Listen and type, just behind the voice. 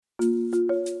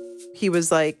He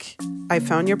was like, I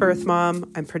found your birth mom.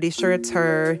 I'm pretty sure it's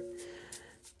her.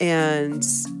 And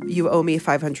you owe me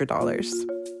 $500.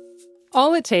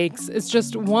 All it takes is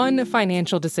just one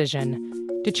financial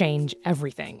decision to change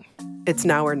everything. It's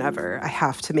now or never. I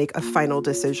have to make a final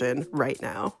decision right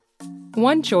now.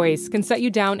 One choice can set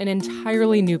you down an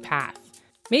entirely new path.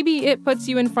 Maybe it puts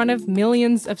you in front of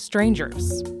millions of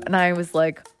strangers. And I was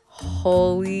like,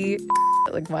 holy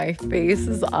like my face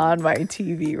is on my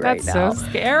TV right now. That's so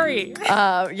scary.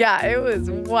 Yeah, it was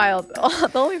wild.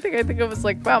 The only thing I think of was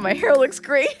like, wow, my hair looks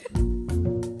great.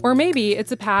 Or maybe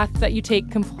it's a path that you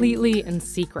take completely in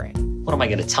secret. What am I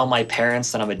going to tell my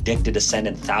parents that I'm addicted to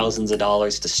sending thousands of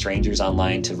dollars to strangers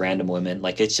online to random women?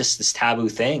 Like, it's just this taboo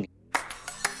thing.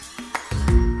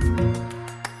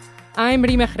 I'm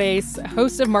Rima Reis,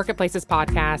 host of Marketplace's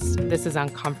podcast, This is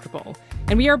Uncomfortable.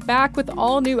 And we are back with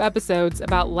all new episodes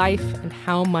about life and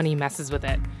how money messes with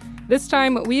it. This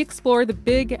time, we explore the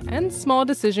big and small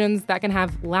decisions that can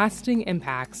have lasting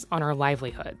impacts on our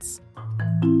livelihoods.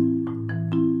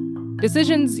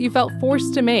 Decisions you felt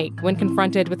forced to make when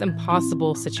confronted with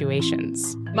impossible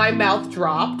situations. My mouth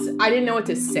dropped. I didn't know what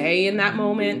to say in that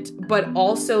moment, but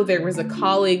also there was a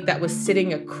colleague that was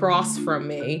sitting across from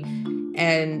me,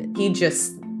 and he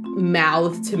just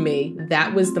mouthed to me,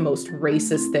 that was the most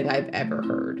racist thing I've ever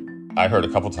heard. I heard a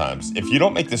couple times, if you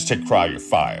don't make this chick cry, you're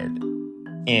fired.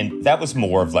 And that was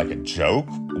more of like a joke,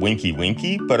 winky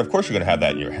winky, but of course you're gonna have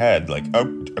that in your head, like,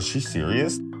 oh, is she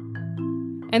serious?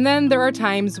 And then there are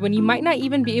times when you might not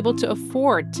even be able to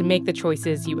afford to make the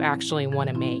choices you actually want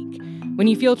to make, when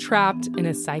you feel trapped in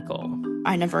a cycle.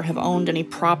 I never have owned any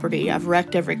property. I've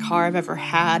wrecked every car I've ever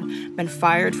had, been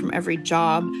fired from every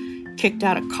job, kicked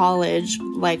out of college.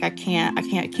 Like I can't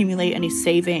accumulate any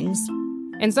savings.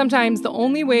 And sometimes the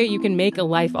only way you can make a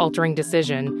life-altering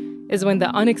decision is when the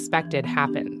unexpected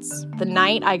happens. The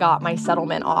night I got my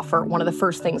settlement offer, one of the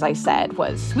first things I said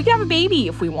was, we can have a baby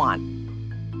if we want.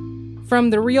 From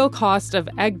the real cost of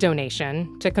egg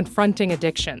donation to confronting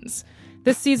addictions,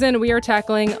 this season we are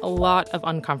tackling a lot of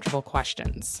uncomfortable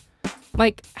questions.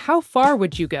 Like, how far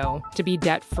would you go to be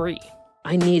debt-free?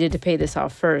 I needed to pay this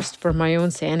off first for my own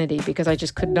sanity because I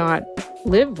just could not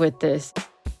live with this.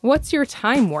 What's your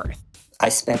time worth? I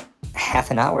spent half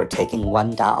an hour taking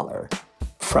 $1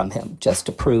 from him just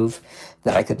to prove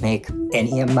that I could make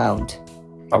any amount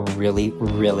a really,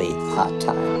 really hot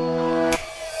time.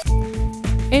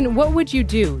 And what would you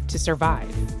do to survive?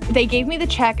 They gave me the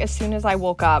check as soon as I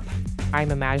woke up. I'm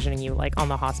imagining you like on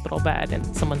the hospital bed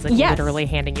and someone's like Yes. literally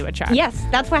handing you a check. Yes,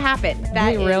 that's what happened.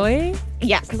 Wait, really?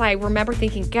 Yes, because I remember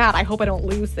thinking, God, I hope I don't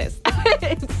lose this.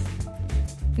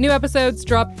 New episodes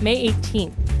drop May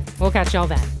 18th. We'll catch y'all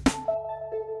then.